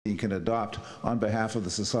can adopt on behalf of the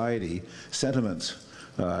society sentiments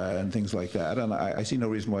and things like that. And I see no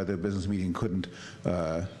reason why the business meeting couldn't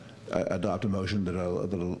adopt a motion that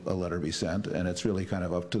a letter be sent, and it's really kind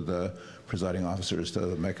of up to the presiding officer as to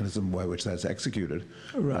the mechanism by which that's executed.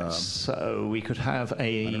 Right. So we could have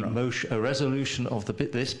a motion, a resolution of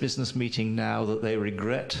this business meeting now that they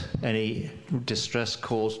regret any distress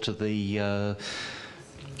caused to the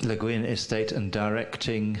Le Guin estate, and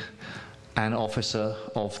directing an officer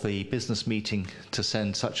of the business meeting to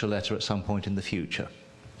send such a letter at some point in the future.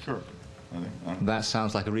 Sure. That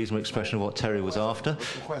sounds like a reasonable expression of what Terry was after.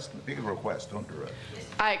 Big request, don't direct.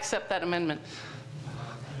 I accept that amendment.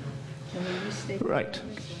 Right.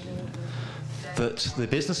 That the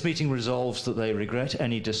business meeting resolves that they regret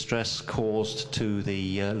any distress caused to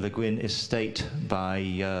the Le Guin estate by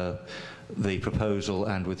the proposal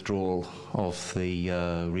and withdrawal of the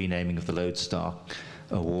renaming of the Lodestar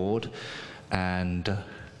Award, and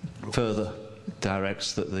further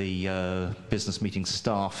directs that the business meeting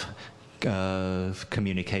staff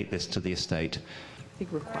communicate this to the estate.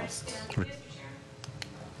 Big request.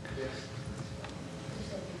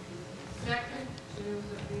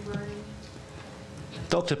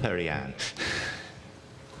 Dr. Perry-Ann.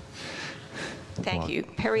 Thank you.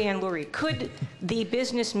 Perry-Ann Lurie. Could the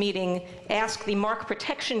business meeting ask the Mark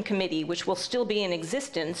Protection Committee, which will still be in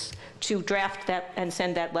existence, to draft that and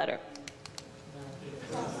send that letter?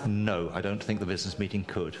 No, I don't think the business meeting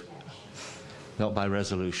could. Not by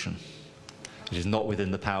resolution. It is not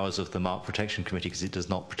within the powers of the Mark Protection Committee because it does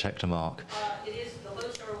not protect a mark. It is, the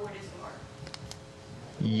Lodestar Award is the mark.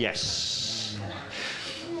 Yes.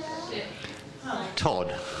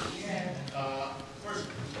 Todd.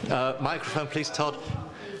 Microphone, please, Todd.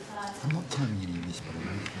 I'm not timing any of this, by the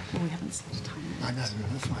way. We haven't set a time. I know,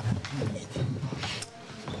 that's fine.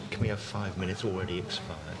 Can we have 5 minutes already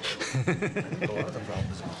expired? A lot of the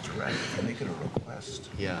problem is direct. Make it a request.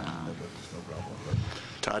 Yeah. There's no problem.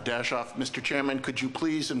 Todd Dashoff. Mr. Chairman, could you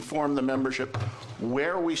please inform the membership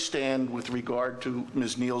where we stand with regard to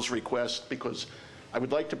Ms. Neal's request? Because I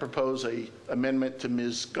would like to propose an amendment to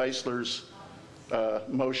Ms. Geisler's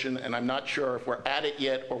motion, and I'm not sure if we're at it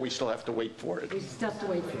yet or we still have to wait for it. We still have to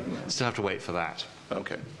wait for it. Still have to wait for that.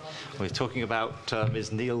 Okay. We're talking about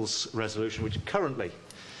Ms. Neal's resolution, which currently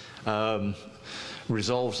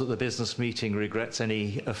resolves that the business meeting regrets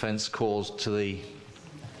any offence caused to the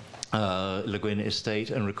Le Guin estate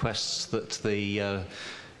and requests that the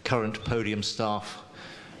current podium staff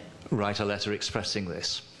write a letter expressing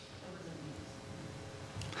this.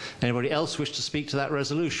 Anybody else wish to speak to that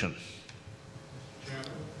resolution?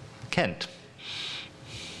 Kent.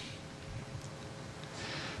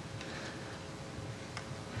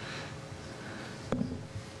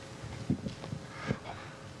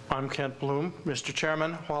 I'm Kent Bloom. Mr.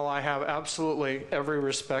 Chairman, while I have absolutely every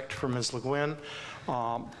respect for Ms. Le Guin,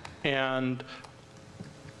 and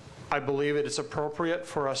I believe it is appropriate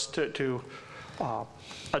for us to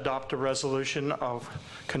adopt a resolution of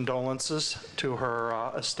condolences to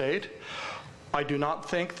her estate, I do not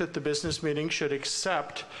think that the business meeting should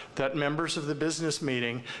accept that members of the business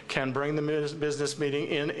meeting can bring the business meeting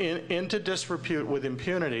into disrepute with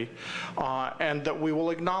impunity, and that we will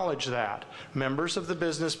acknowledge that. Members of the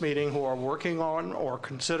business meeting who are working on or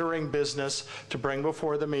considering business to bring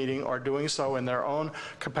before the meeting are doing so in their own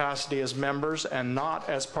capacity as members and not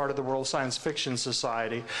as part of the World Science Fiction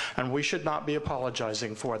Society, and we should not be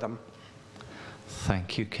apologizing for them.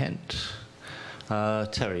 Thank you, Kent.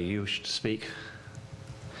 Terry, you wish to speak?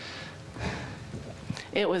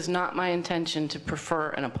 It was not my intention to prefer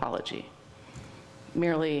an apology,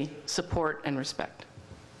 merely support and respect.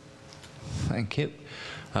 Thank you.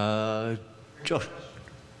 Josh?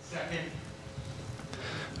 Second.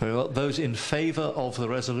 Very well. Those in favour of the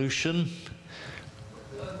resolution?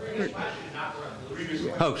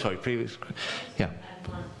 Oh, sorry, previous. Yeah.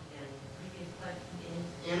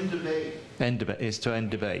 End debate. End debate is to end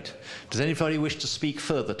debate. Does anybody wish to speak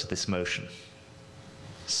further to this motion?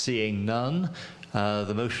 Seeing none,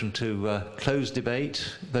 the motion to close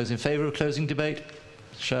debate. Those in favour of closing debate,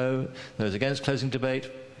 show. Those against closing debate,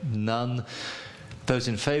 none. Those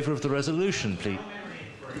in favour of the resolution, please.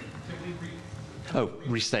 Oh,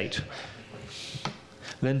 restate.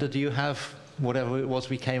 Linda, do you have whatever it was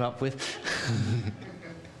we came up with?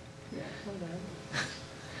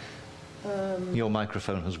 Your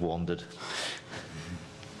microphone has wandered.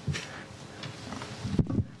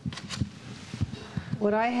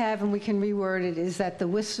 What I have, and we can reword it, is that the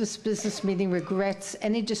WSFS business meeting regrets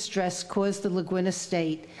any distress caused the Le Guin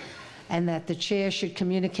estate, and that the chair should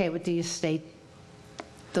communicate with the estate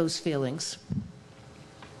those feelings.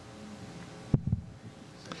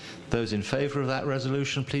 Those in favour of that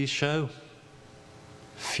resolution, please show.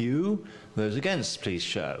 Few. Those against, please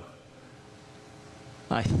show.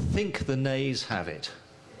 I think the nays have it.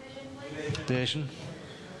 Division.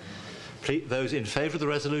 Please, those in favour of the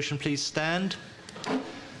resolution, please stand.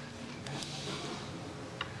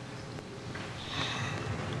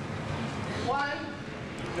 One,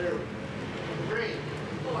 two, three,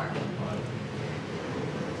 four.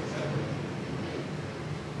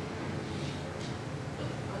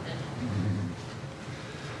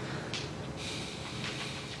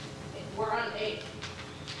 We're on 8.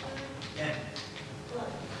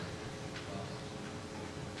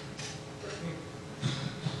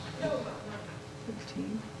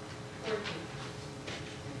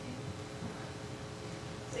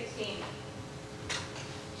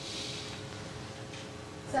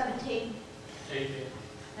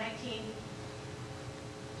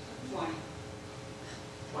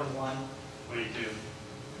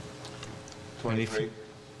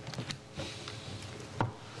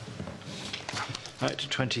 Right,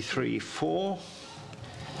 23-4.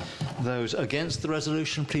 Those against the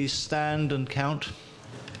resolution, please stand and count.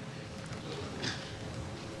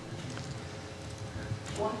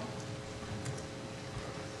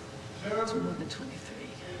 It's more than 23.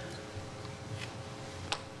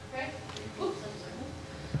 Okay. Oops, I'm sorry.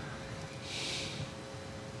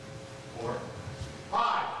 4,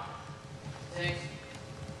 5, 6,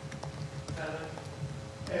 7,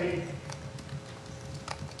 8,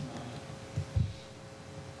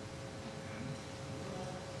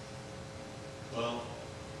 12,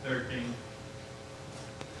 13,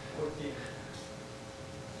 14,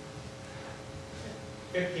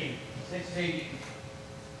 15, 16,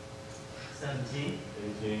 17,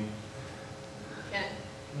 18,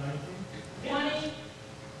 19, 20,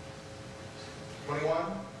 21,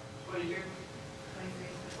 22,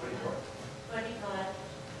 24, 25,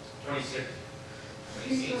 26,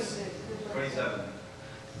 27,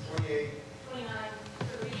 28, 29,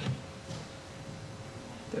 30.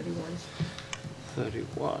 31.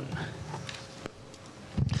 31.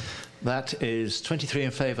 That is 23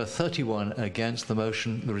 in favour, 31 against. The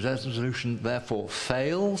motion, the resolution therefore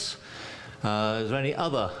fails. Is there any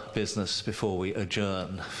other business before we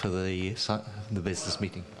adjourn for the business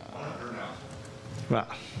meeting? Right.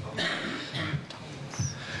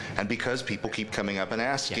 And because people keep coming up and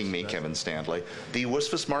asking me, Kevin Standley, the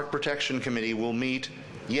WSFS Mark Protection Committee will meet,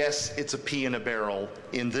 yes, it's a pea in a barrel,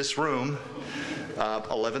 in this room,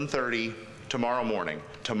 11:30 tomorrow morning.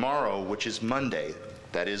 Tomorrow, which is Monday.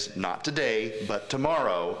 That is not today, but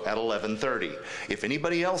tomorrow at 11:30. If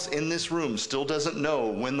anybody else in this room still doesn't know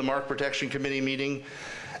when the Mark Protection Committee meeting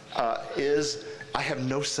is, I have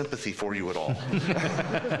no sympathy for you at all.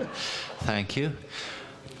 Thank you.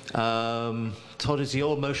 Todd, is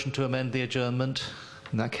your motion to amend the adjournment?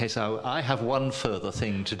 In that case, I have one further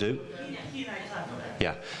thing to do.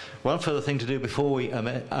 Yeah. One further thing to do before we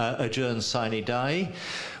adjourn sine die,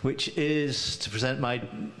 which is to present my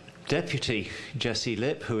deputy, Jessie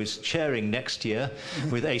Lipp, who is chairing next year,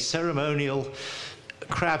 with a ceremonial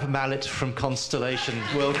crab mallet from Constellation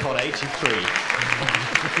Worldcon 83.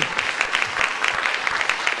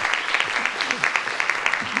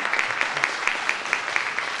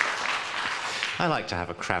 I like to have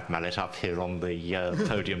a crab mallet up here on the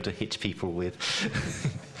podium to hit people with.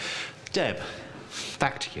 Deb,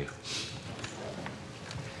 back to you.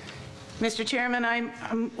 Mr. Chairman, I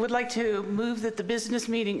would like to move that the business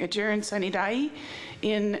meeting adjourn sine die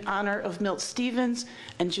in honor of Milt Stevens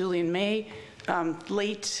and Julian May,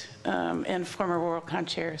 late and former Worldcon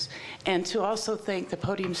chairs, and to also thank the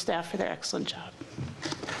podium staff for their excellent job.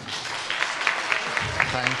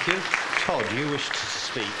 Thank you. Todd, do you wish to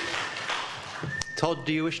speak? Todd,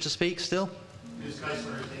 do you wish to speak still? Ms.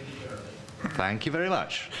 Geisler, thank you. Thank you very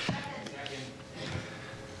much.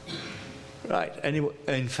 Right, anyone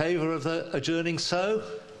in favour of the adjourning so?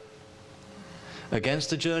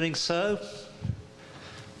 Against adjourning so?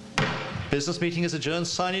 Business meeting is adjourned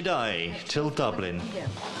sine die till Dublin. Yeah,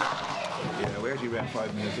 we actually ran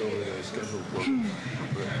 5 minutes over the scheduled.